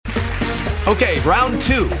Okay, round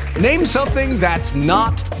two. Name something that's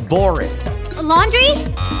not boring. A laundry?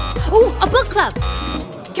 Ooh, a book club.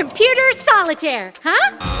 Computer solitaire,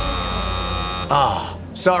 huh? Ah,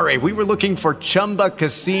 sorry, we were looking for Chumba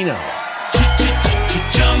Casino.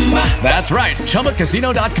 That's right,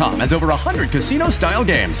 ChumbaCasino.com has over 100 casino-style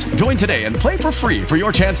games. Join today and play for free for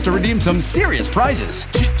your chance to redeem some serious prizes.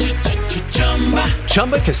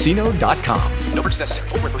 ChumbaCasino.com. No purchase necessary.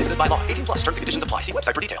 Void where prohibited by law. 18 plus terms and conditions apply. See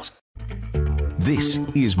website for details. This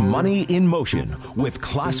is Money in Motion with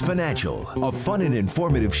Class Financial, a fun and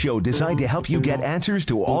informative show designed to help you get answers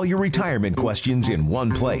to all your retirement questions in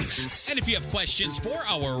one place. And if you have questions for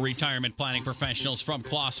our retirement planning professionals from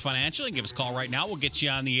Class Financial, give us a call right now. We'll get you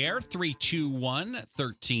on the air,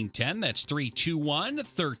 321-1310. That's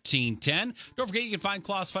 321-1310. Don't forget, you can find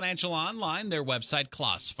Class Financial online, their website,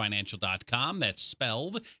 classfinancial.com. That's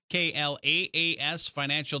spelled K-L-A-A-S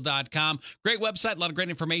financial.com. Great website, a lot of great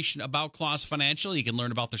information about Class Financial. You can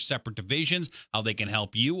learn about their separate divisions, how they can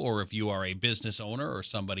help you, or if you are a business owner or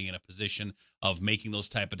somebody in a position of making those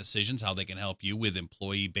type of decisions, how they can help you with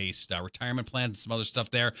employee-based retirement plans and some other stuff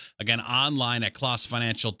there. Again, online at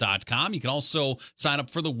classfinancial.com. You can also sign up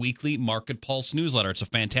for the weekly Market Pulse newsletter. It's a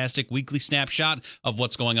fantastic weekly snapshot of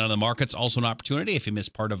what's going on in the markets. Also an opportunity if you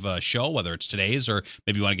missed part of a show, whether it's today's or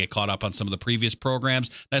maybe you want to get caught up on some of the previous programs.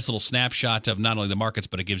 Nice little snapshot of not only the markets,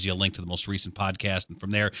 but it gives you a link to the most recent podcast. And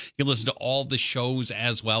from there, you can listen to all the shows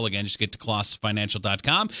as well. Again, just get to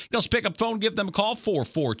classfinancial.com. You can also pick up the phone, give them a call,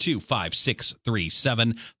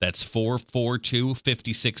 442-5637. That's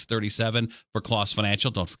 442-5637 for Class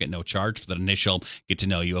Financial. Don't forget, no charge for the initial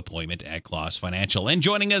get-to-know-you appointment at Class Financial. And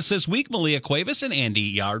joining us this week, Malia Cuevas and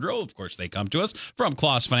Andy Yardrow. Of course, they come to us from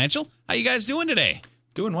Class Financial. How you guys doing today?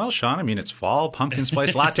 Doing well, Sean. I mean, it's fall, pumpkin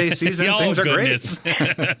spice latte season. Things are great.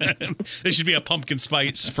 There should be a pumpkin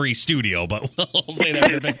spice-free studio, but we'll say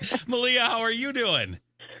that in a bit. Malia, how are you doing?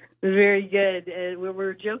 Very good. We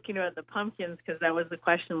were joking about the pumpkins because that was the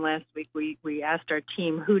question last week. We asked our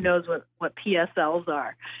team who knows what PSLs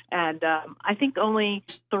are. And I think only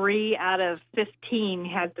 3 out of 15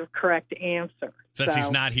 had the correct answer. Since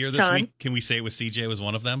he's not here this week, can we say it was CJ was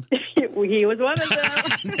one of them? He was one of them.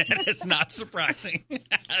 That is not surprising.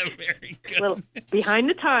 Very good. Well, behind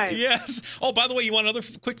the times. Yes. Oh, by the way, you want another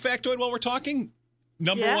quick factoid while we're talking?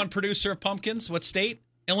 Number one producer of pumpkins, what state?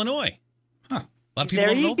 Illinois. A lot of people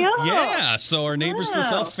don't know that. Yeah, so our neighbors to the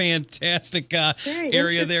south, fantastic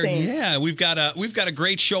area there. Yeah, we've got a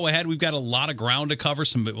great show ahead. We've got a lot of ground to cover.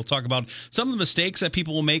 We'll talk about some of the mistakes that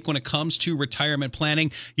people will make when it comes to retirement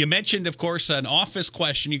planning. You mentioned, of course, an office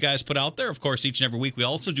question you guys put out there. Of course, each and every week we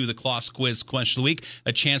also do the Class Quiz Question of the Week,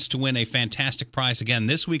 a chance to win a fantastic prize again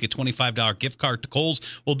this week, a $25 gift card to Kohl's.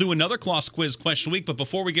 We'll do another Class Quiz Question of the Week, but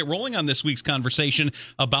before we get rolling on this week's conversation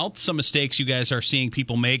about some mistakes you guys are seeing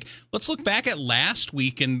people make, let's look back at last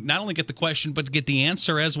week and not only get the question, but get the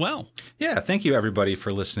answer as well. Yeah, thank you everybody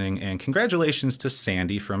for listening, and congratulations to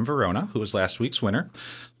Sandy from Verona, who was last week's winner.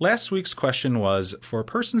 Last week's question was, for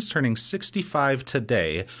persons turning 65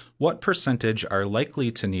 today, what percentage are likely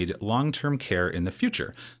to need long-term care in the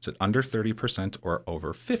future? Is it under 30% or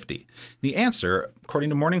over 50%? The answer, according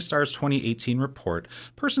to Morningstar's 2018 report,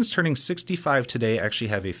 persons turning 65 today actually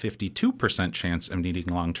have a 52% chance of needing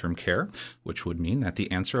long-term care, which would mean that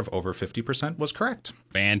the answer of over 50% was correct.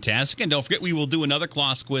 Fantastic. And don't forget, we will do another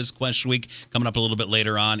Class Quiz Question Week coming up a little bit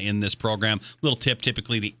later on in this program. Little tip,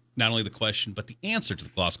 typically not only the question, but the answer to the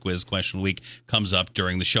Class Quiz Question Week comes up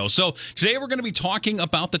during the show. So today we're going to be talking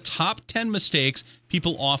about the top 10 mistakes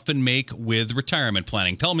people often make with retirement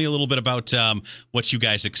planning. Tell me a little bit about what you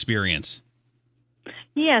guys experience.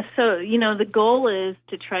 Yeah, so, the goal is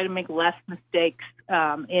to try to make less mistakes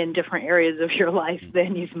in different areas of your life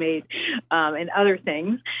than you've made in other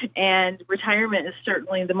things. And retirement is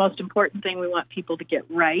certainly the most important thing we want people to get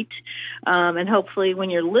right. And hopefully when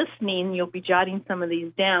you're listening, you'll be jotting some of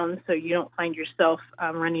these down so you don't find yourself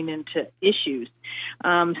running into issues.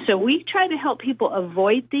 So we try to help people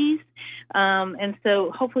avoid these. And so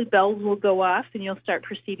hopefully bells will go off and you'll start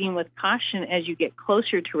proceeding with caution as you get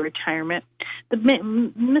closer to retirement. The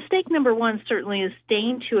mistake number one certainly is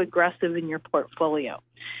staying too aggressive in your portfolio.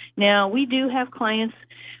 Now, we do have clients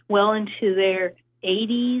well into their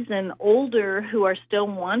 80s and older who are still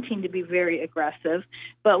wanting to be very aggressive,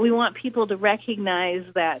 but we want people to recognize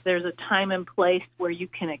that there's a time and place where you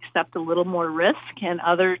can accept a little more risk and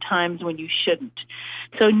other times when you shouldn't.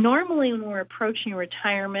 So normally when we're approaching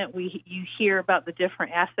retirement, you hear about the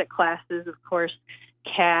different asset classes, of course,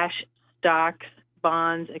 cash, stocks,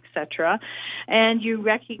 bonds, etc. And you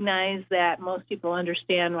recognize that most people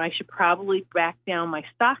understand, well, I should probably back down my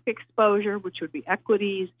stock exposure, which would be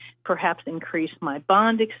equities, perhaps increase my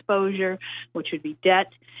bond exposure, which would be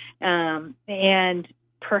debt, and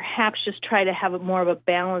perhaps just try to have more of a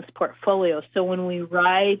balanced portfolio. So when we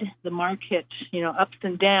ride the market, ups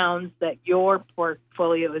and downs, that your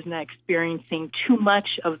portfolio is not experiencing too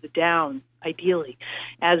much of the downs, ideally,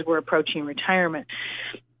 as we're approaching retirement.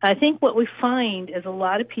 I think what we find is a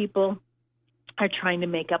lot of people are trying to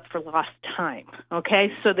make up for lost time.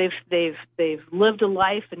 Okay, so they've lived a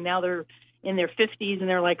life, and now they're in their 50s, and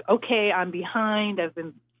they're like, okay, I'm behind. I've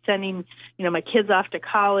been sending my kids off to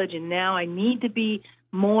college, and now I need to be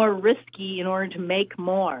more risky in order to make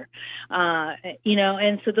more,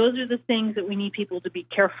 and so those are the things that we need people to be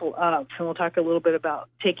careful of, and we'll talk a little bit about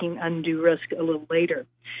taking undue risk a little later.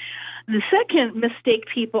 The second mistake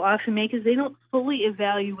people often make is they don't fully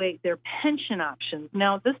evaluate their pension options.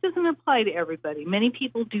 Now, this doesn't apply to everybody. Many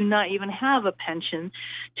people do not even have a pension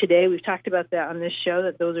today. We've talked about that on this show,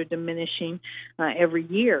 that those are diminishing every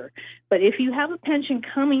year. But if you have a pension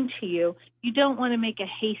coming to you, you don't want to make a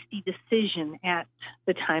hasty decision at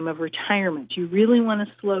the time of retirement. You really want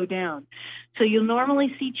to slow down. So you'll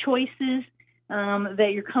normally see choices that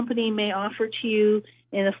your company may offer to you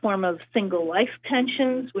in the form of single life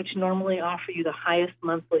pensions, which normally offer you the highest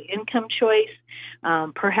monthly income choice,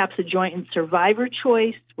 perhaps a joint and survivor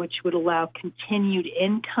choice, which would allow continued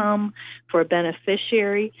income for a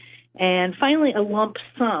beneficiary, and finally a lump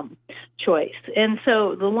sum choice. And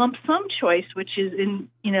so the lump sum choice, which is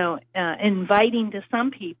inviting to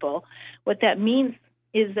some people, what that means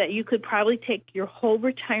is that you could probably take your whole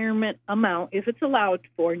retirement amount, if it's allowed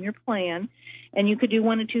for in your plan, and you could do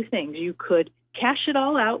one of two things. You could cash it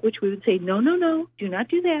all out, which we would say, no, do not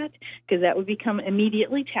do that, because that would become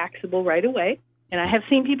immediately taxable right away. And I have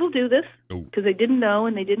seen people do this because they didn't know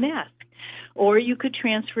and they didn't ask. Or you could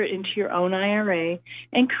transfer it into your own IRA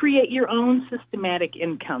and create your own systematic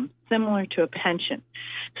income, similar to a pension.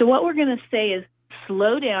 So what we're going to say is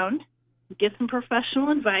slow down, get some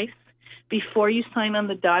professional advice before you sign on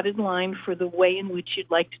the dotted line for the way in which you'd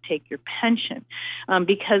like to take your pension,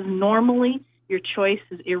 because normally your choice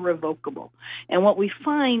is irrevocable. And what we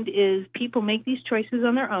find is people make these choices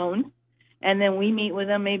on their own, and then we meet with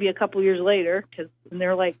them maybe a couple years later, because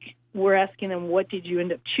they're like, we're asking them, what did you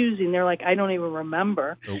end up choosing? They're like, I don't even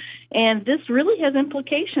remember. Nope. And this really has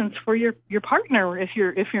implications for your partner if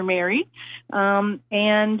you're married, and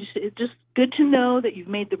it's just good to know that you've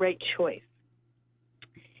made the right choice.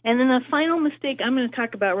 And then the final mistake I'm going to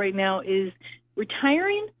talk about right now is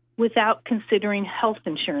retiring without considering health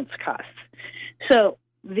insurance costs. So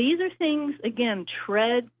these are things, again,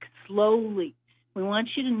 tread slowly. We want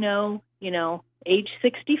you to know, age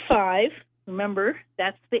 65, remember,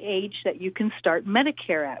 that's the age that you can start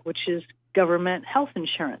Medicare at, which is government health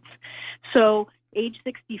insurance. So age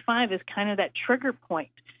 65 is kind of that trigger point.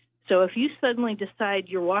 So if you suddenly decide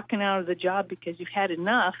you're walking out of the job because you've had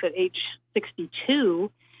enough at age 62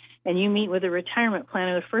 and you meet with a retirement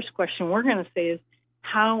planner, the first question we're going to say is,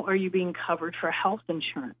 how are you being covered for health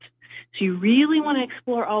insurance? So you really want to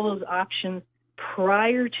explore all those options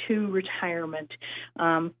prior to retirement.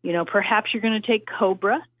 Perhaps you're going to take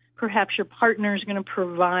COBRA. Perhaps your partner is going to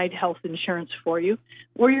provide health insurance for you,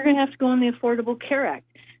 or you're going to have to go on the Affordable Care Act.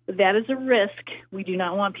 But that is a risk we do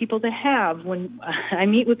not want people to have. When I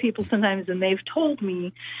meet with people sometimes and they've told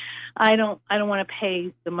me, I don't want to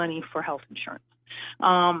pay the money for health insurance.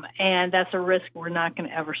 And that's a risk we're not going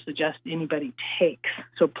to ever suggest anybody takes.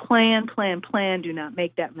 So plan. Do not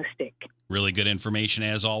make that mistake. Really good information,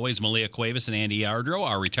 as always. Malia Cuevas and Andy Ardro,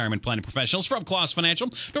 our retirement planning professionals from Klaas Financial.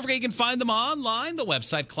 Don't forget, you can find them online, the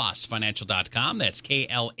website, klaasfinancial.com. That's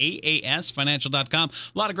KLAAS financial.com.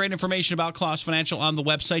 A lot of great information about Klaas Financial on the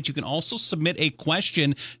website. You can also submit a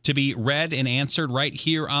question to be read and answered right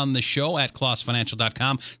here on the show at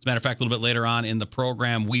klaasfinancial.com. As a matter of fact, a little bit later on in the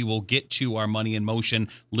program, we will get to our Money in Motion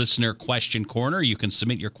listener question corner. You can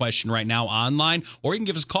submit your question right now online, or you can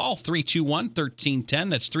give us a call, 321-1310.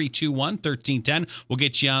 That's 321-1310. We'll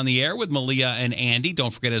get you on the air with Malia and Andy.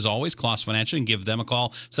 Don't forget, as always, Klaas Financial, and give them a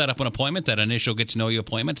call. Set up an appointment. That initial get-to-know-you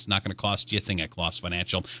appointment. It's not going to cost you a thing at Klaas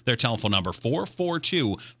Financial. Their telephone number,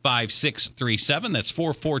 442-5637. That's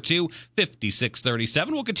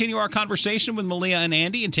 442-5637. We'll continue our conversation with Malia and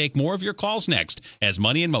Andy and take more of your calls next as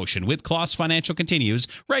Money in Motion with Klaas Financial continues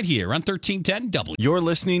right here on 1310 W. You're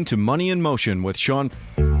listening to Money in Motion with Sean.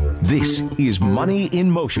 This is Money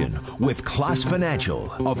in Motion with Klaas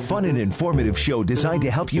Financial, a fun and informative show designed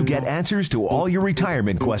to help you get answers to all your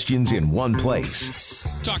retirement questions in one place.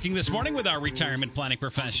 Talking this morning with our retirement planning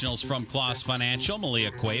professionals from Kloss Financial,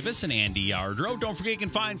 Malia Cuevas and Andy Yardrow. Don't forget you can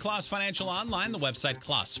find Kloss Financial online, the website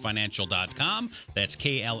klossfinancial.com. That's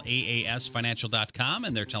KLAAS financial.com,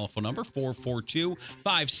 and their telephone number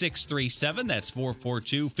 442-5637. That's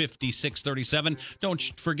 442-5637. Don't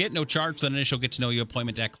forget, no charge for that initial get-to-know-you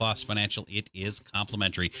appointment at Kloss Financial. It is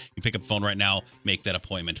complimentary. You can pick up the phone right now, make that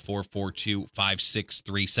appointment,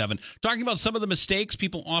 442-5637. Talking about some of the mistakes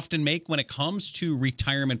people often make when it comes to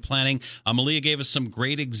retirement planning. Malia gave us some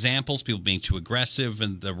great examples, people being too aggressive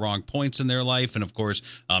and the wrong points in their life, and of course,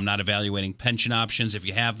 not evaluating pension options if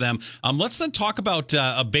you have them. Let's then talk about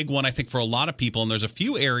a big one, I think, for a lot of people, and there's a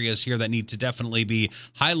few areas here that need to definitely be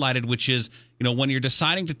highlighted, which is, when you're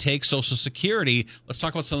deciding to take Social Security, let's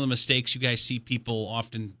talk about some of the mistakes you guys see people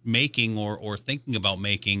often making or thinking about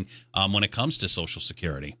making when it comes to Social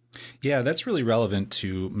Security. Yeah, that's really relevant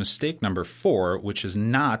to mistake number 4, which is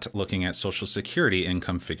not looking at Social Security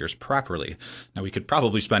income figures properly. Now, we could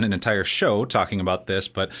probably spend an entire show talking about this,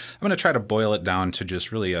 but I'm going to try to boil it down to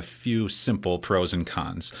just really a few simple pros and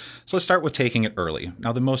cons. So let's start with taking it early.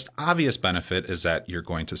 Now, the most obvious benefit is that you're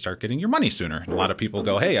going to start getting your money sooner. A lot of people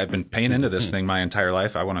go, hey, I've been paying into this thing my entire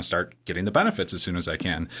life. I want to start getting the benefits as soon as I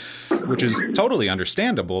can, which is totally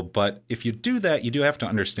understandable. But if you do that, you do have to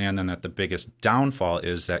understand then that the biggest downfall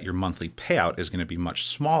is that your monthly payout is going to be much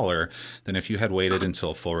smaller than if you had waited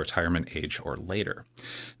until full retirement age or later.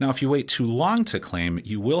 Now, if you wait too long to claim,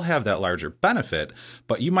 you will have that larger benefit,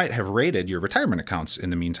 but you might have raided your retirement accounts in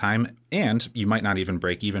the meantime, and you might not even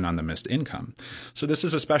break even on the missed income. So this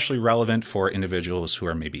is especially relevant for individuals who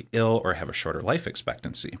are maybe ill or have a shorter life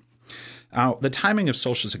expectancy. Now, the timing of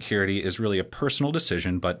Social Security is really a personal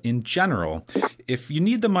decision, but in general, if you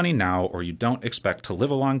need the money now or you don't expect to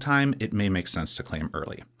live a long time, it may make sense to claim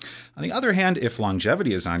early. On the other hand, if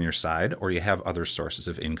longevity is on your side or you have other sources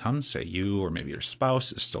of income, say you or maybe your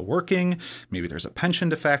spouse is still working, maybe there's a pension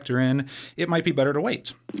to factor in, it might be better to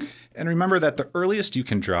wait. And remember that the earliest you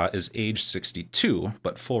can draw is age 62,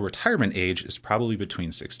 but full retirement age is probably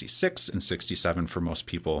between 66 and 67 for most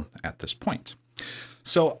people at this point.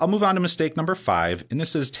 So I'll move on to mistake number 5, and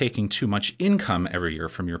this is taking too much income every year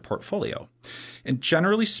from your portfolio. And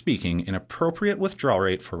generally speaking, an appropriate withdrawal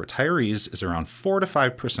rate for retirees is around 4 to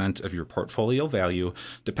 5% of your portfolio value,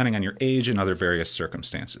 depending on your age and other various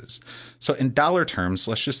circumstances. So in dollar terms,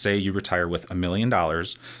 let's just say you retire with $1 million.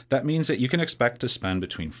 That means that you can expect to spend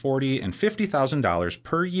between $40,000 and $50,000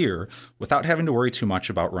 per year without having to worry too much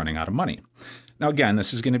about running out of money. Now, again,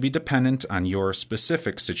 this is going to be dependent on your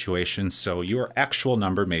specific situation, so your actual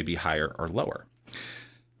number may be higher or lower.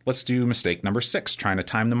 Let's do mistake number 6, trying to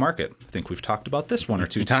time the market. I think we've talked about this 1 or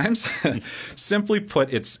 2 times. Simply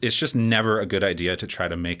put, it's just never a good idea to try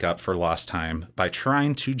to make up for lost time by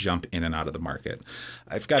trying to jump in and out of the market.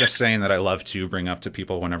 I've got a saying that I love to bring up to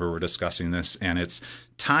people whenever we're discussing this, and it's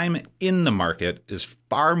time in the market is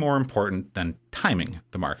far more important than timing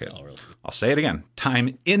the market. Oh, really? I'll say it again.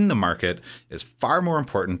 Time in the market is far more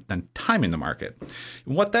important than timing the market.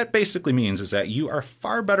 And what that basically means is that you are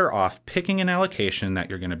far better off picking an allocation that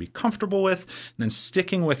you're going to be comfortable with and then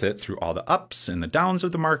sticking with it through all the ups and the downs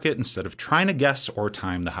of the market instead of trying to guess or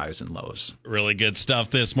time the highs and lows. Really good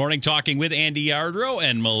stuff this morning, talking with Andy Yardrow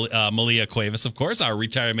and Malia Cuevas, of course, our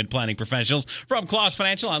retirement planning professionals from Kloss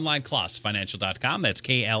Financial, online klossfinancial.com. That's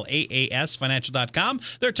KLAAS financial.com.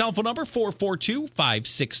 Their telephone number,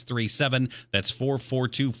 442-5637. That's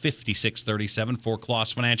 442-5637 for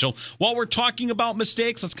Kloss Financial. While we're talking about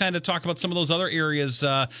mistakes, let's kind of talk about some of those other areas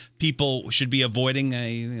people should be avoiding.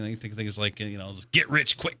 I think things like get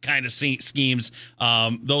rich quick kind of schemes.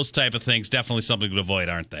 Those type of things, definitely something to avoid,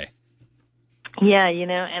 aren't they? Yeah,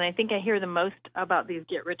 and I think I hear the most about these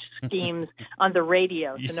get-rich schemes on the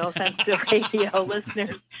radio, so no offense to radio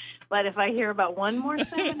listeners. But if I hear about one more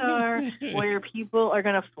seminar where people are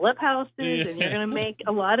going to flip houses and you're going to make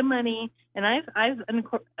a lot of money, and I've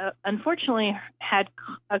unfortunately had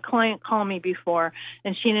a client call me before,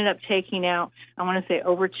 and she ended up taking out, I want to say,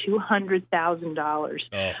 over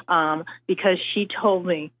 $200,000 because she told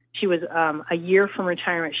me, she was a year from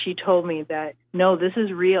retirement. She told me that, no, this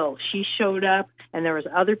is real. She showed up, and there was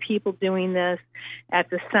other people doing this at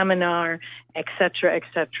the seminar, et cetera, et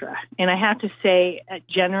cetera. And I have to say,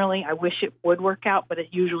 generally, I wish it would work out, but it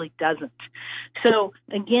usually doesn't. So,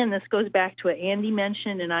 again, this goes back to what Andy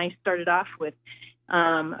mentioned and I started off with.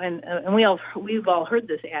 And we've all heard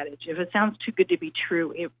this adage. If it sounds too good to be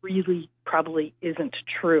true, it really probably isn't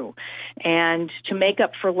true. And to make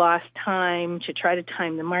up for lost time, to try to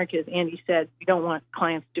time the market, as Andy said, we don't want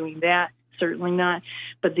clients doing that. certainly not.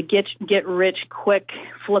 But the get rich quick,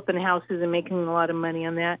 flipping houses and making a lot of money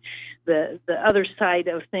on that. The other side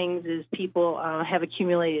of things is people have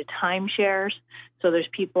accumulated timeshares. So there's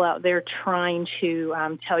people out there trying to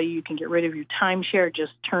tell you can get rid of your timeshare,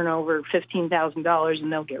 just turn over $15,000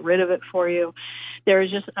 and they'll get rid of it for you. There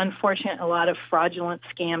is just, unfortunately, a lot of fraudulent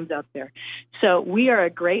scams out there. So we are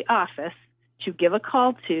a great office to give a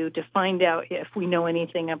call to find out if we know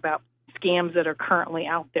anything about scams that are currently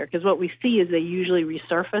out there. Because what we see is they usually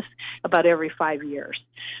resurface about every 5 years.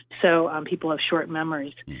 So people have short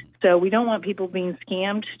memories. So we don't want people being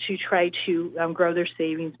scammed to try to grow their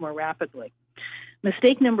savings more rapidly.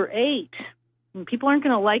 Mistake number 8, and people aren't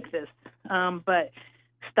going to like this, but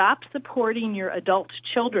stop supporting your adult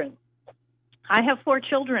children. I have 4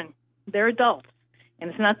 children. They're adults.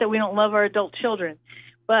 And it's not that we don't love our adult children,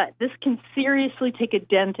 but this can seriously take a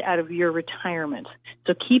dent out of your retirement.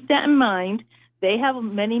 So keep that in mind. They have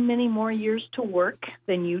many, many more years to work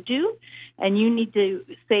than you do, and you need to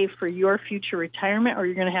save for your future retirement or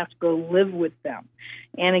you're going to have to go live with them.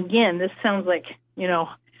 And again, this sounds like,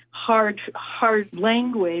 hard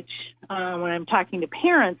language when I'm talking to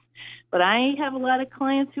parents, but I have a lot of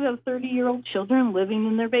clients who have 30-year-old children living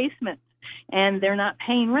in their basements, and they're not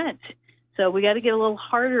paying rent. So we got to get a little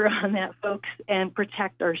harder on that, folks, and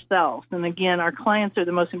protect ourselves. And again, our clients are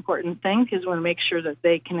the most important thing because we want to make sure that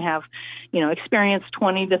they can have, experience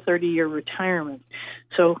 20 to 30-year retirement.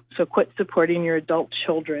 So quit supporting your adult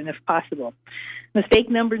children if possible. Mistake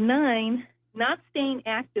number 9, not staying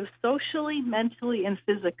active socially, mentally, and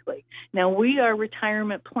physically. Now, we are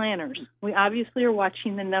retirement planners. We obviously are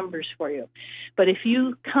watching the numbers for you. But if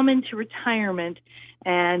you come into retirement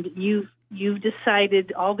and you've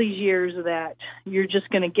decided all these years that you're just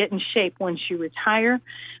going to get in shape once you retire,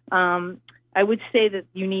 I would say that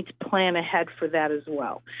you need to plan ahead for that as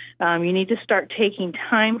well. You need to start taking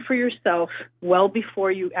time for yourself well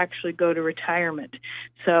before you actually go to retirement.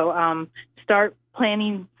 So start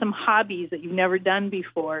planning some hobbies that you've never done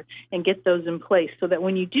before and get those in place so that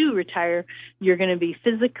when you do retire, you're going to be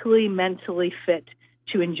physically, mentally fit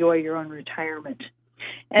to enjoy your own retirement.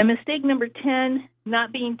 And mistake number 10,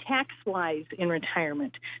 not being tax-wise in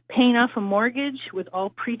retirement. Paying off a mortgage with all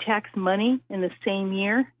pre-tax money in the same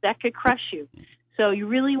year, that could crush you. So you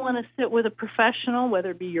really want to sit with a professional,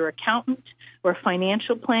 whether it be your accountant or a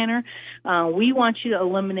financial planner. We want you to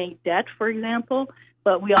eliminate debt, for example,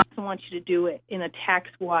 but we also want you to do it in a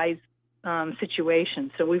tax-wise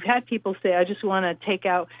situation. So we've had people say, I just want to take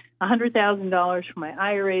out $100,000 from my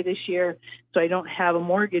IRA this year so I don't have a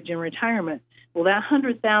mortgage in retirement. Well, that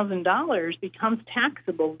 $100,000 becomes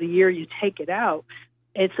taxable the year you take it out.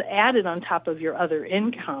 It's added on top of your other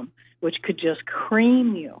income, which could just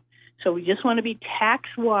cream you. So we just want to be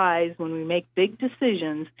tax-wise when we make big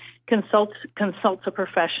decisions. Consult a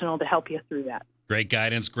professional to help you through that. Great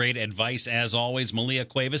guidance, great advice as always. Malia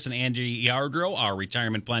Cuevas and Angie Yardrow, our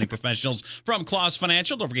retirement planning professionals from Klaas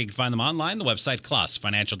Financial. Don't forget you can find them online, the website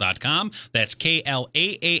klaasfinancial.com. That's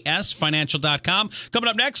KLAAS financial.com. Coming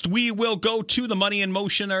up next, we will go to the Money in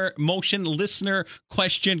Motion listener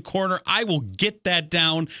question corner. I will get that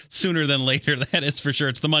down sooner than later, that is for sure.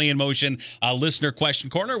 It's the Money in Motion listener question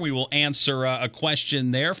corner. We will answer a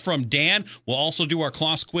question there from Dan. We'll also do our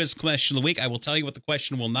Klaas quiz question of the week. I will tell you what the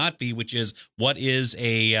question will not be, which is what is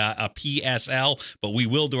a PSL, but we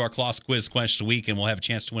will do our Klaas quiz question of the week, and we'll have a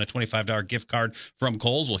chance to win a $25 gift card from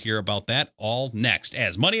Kohl's. We'll hear about that all next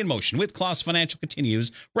as Money in Motion with Klaas Financial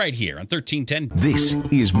continues right here on 1310. This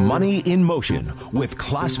is Money in Motion with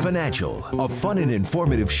Klaas Financial, a fun and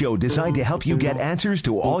informative show designed to help you get answers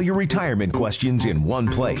to all your retirement questions in one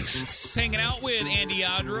place. Hanging out with Andy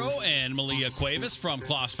Yardrow and Malia Cuevas from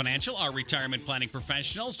Klaas Financial, our retirement planning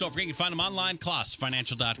professionals. Don't forget you can find them online,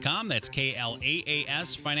 klaasfinancial.com. That's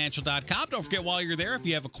KLAASfinancial.com. Don't forget, while you're there, if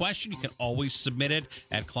you have a question, you can always submit it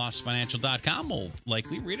at klaasfinancial.com. We'll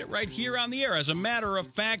likely read it right here on the air. As a matter of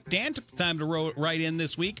fact, Dan took the time to write in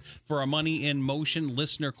this week for a Money in Motion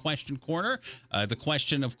listener question corner. The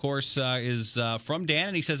question, of course, is from Dan,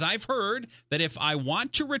 and he says, I've heard that if I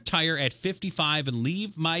want to retire at 55 and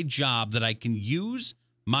leave my job, that I can use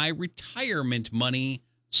my retirement money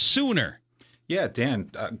sooner. Yeah,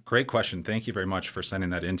 Dan, great question. Thank you very much for sending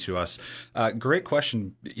that in to us. Great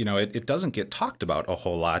question. It doesn't get talked about a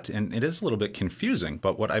whole lot, and it is a little bit confusing,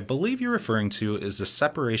 but what I believe you're referring to is the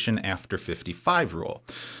separation after 55 rule.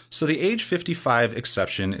 So the age 55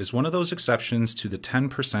 exception is one of those exceptions to the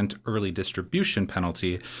 10% early distribution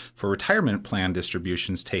penalty for retirement plan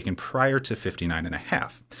distributions taken prior to 59 and a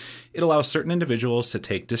half. It allows certain individuals to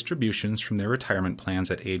take distributions from their retirement plans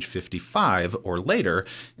at age 55 or later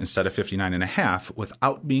instead of 59 and a half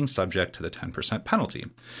without being subject to the 10% penalty.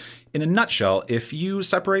 In a nutshell, if you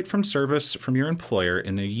separate from service from your employer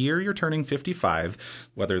in the year you're turning 55,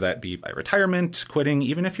 whether that be by retirement, quitting,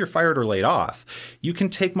 even if you're fired or laid off, you can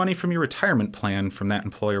take money from your retirement plan from that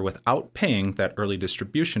employer without paying that early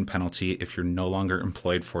distribution penalty if you're no longer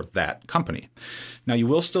employed for that company. Now, you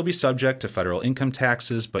will still be subject to federal income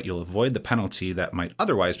taxes, but you'll avoid the penalty that might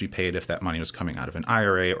otherwise be paid if that money was coming out of an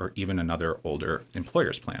IRA or even another older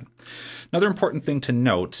employer's plan. Another important thing to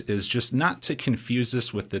note is just not to confuse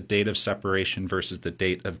this with the date of separation versus the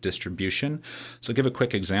date of distribution. So give a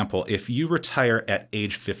quick example. If you retire at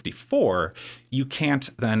age 54, you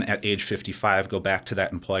can't then at age 55 go back to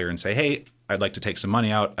that employer and say, hey, I'd like to take some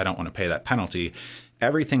money out. I don't want to pay that penalty.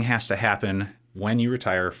 Everything has to happen when you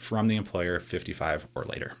retire from the employer 55 or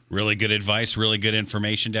later. Really good advice, really good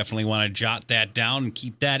information. Definitely want to jot that down and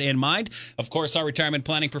keep that in mind. Of course, our retirement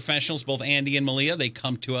planning professionals, both Andy and Malia, they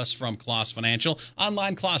come to us from Klaas Financial.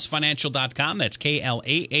 Online, klaasfinancial.com. That's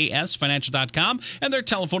KLAAS financial.com. And their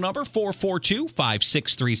telephone number,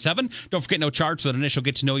 442-5637. Don't forget, no charge for that initial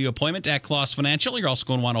get-to-know-you appointment at Klaas Financial. You're also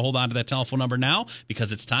going to want to hold on to that telephone number now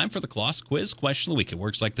because it's time for the Klaas Quiz Question of the Week. It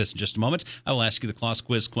works like this in just a moment. I will ask you the Klaas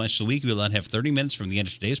Quiz Question of the Week. We'll then have 30 minutes from the end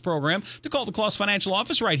of today's program to call the Klaas Financial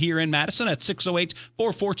office right here in Madison at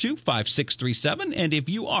 608-442-5637. And if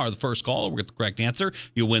you are the first caller with the correct answer,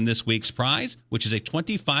 you'll win this week's prize, which is a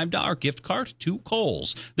 $25 gift card to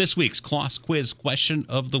Kohl's. This week's Klaas Quiz Question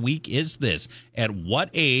of the Week is this: at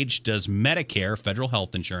what age does Medicare, federal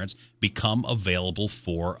health insurance, become available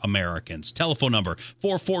for Americans? Telephone number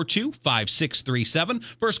 442-5637.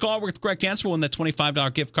 First caller with the correct answer will win that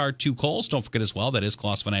 $25 gift card to Kohl's. Don't forget as well, that is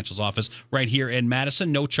Klaas Financial's office right here in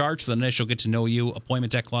Madison. No charge for the initial get-to-know-you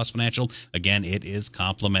appointment at Klaas Financial. Again, it is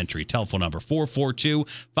complimentary. Telephone number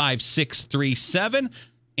 442-5637.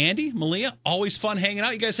 Andy, Malia, always fun hanging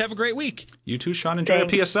out. You guys have a great week. You too, Sean. Enjoy a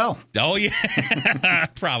PSL. Oh, yeah.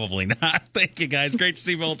 Probably not. Thank you, guys. Great to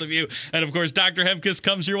see both of you. And, of course, Dr. Hemkus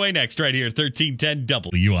comes your way next right here at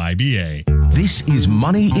 1310 WIBA. This is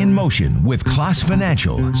Money in Motion with Klaas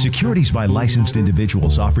Financial. Securities by licensed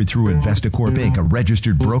individuals offered through Investacorp Inc., a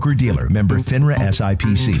registered broker-dealer, member FINRA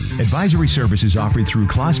SIPC. Advisory services offered through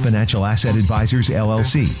Klaas Financial Asset Advisors,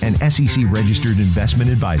 LLC, an SEC-registered investment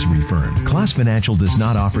advisory firm. Klaas Financial does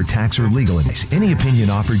not offer tax or legal advice. Any opinion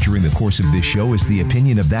offered during the course of this show is the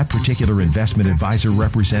opinion of that particular investment advisor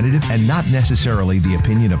representative and not necessarily the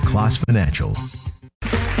opinion of Klaas Financial.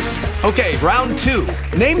 Okay, round two.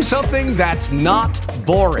 Name something that's not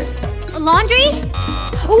boring. A laundry?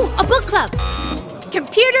 Ooh, a book club.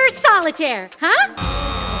 Computer solitaire, huh?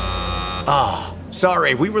 Ah,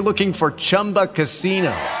 sorry, we were looking for Chumba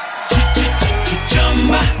Casino.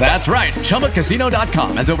 That's right.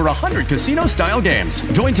 ChumbaCasino.com has over 100 casino-style games.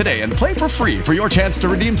 Join today and play for free for your chance to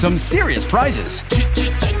redeem some serious prizes.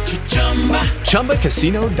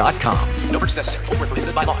 ChumbaCasino.com. No purchase necessary. Void where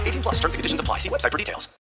prohibited by law. 18+. Terms and conditions apply. See website for details.